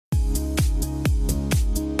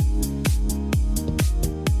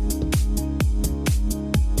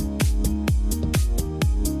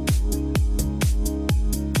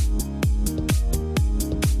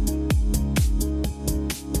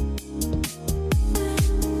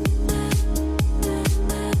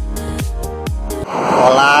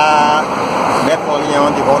Olá,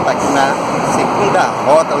 Metrolinha de volta aqui na segunda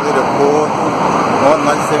rota do aeroporto, onde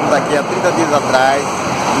nós estamos aqui há 30 dias atrás.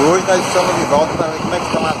 E hoje nós estamos de volta para ver como é que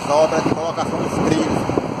estão as obras de colocação dos trilhos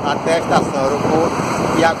até a Estação Aeroporto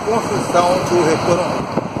e a construção do retorno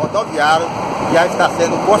rodoviário que já está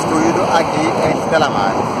sendo construído aqui em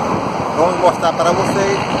Estações. Vamos mostrar para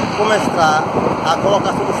vocês como está a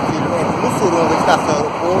colocação dos trilhos entre Mussurunga e Estação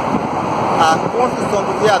Aeroporto, a construção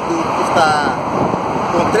do viaduto que está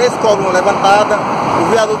com 3 colunas levantadas, o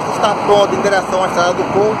viaduto que está pronto em direção à estrada do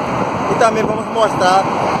Porto, e também vamos mostrar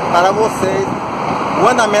para vocês o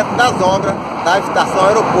andamento das obras da Estação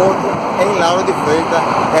Aeroporto em Lauro de Freitas,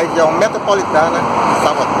 região metropolitana de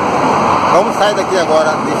Salvador. Vamos sair daqui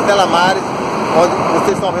agora de Estações, onde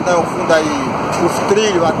vocês estão vendo aí ao fundo aí os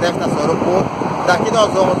trilhos até a Estação Aeroporto. Daqui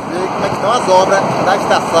nós vamos ver como é que estão as obras da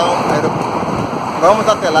Estação Aeroporto. Vamos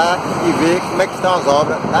até lá e ver como é que estão as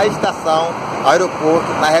obras da Estação Aeroporto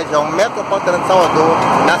na região metropolitana de Salvador,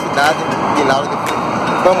 na cidade de Lauro de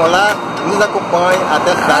Freitas. Vamos lá, nos acompanhe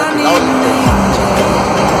até a cidade de Lauro de Freitas.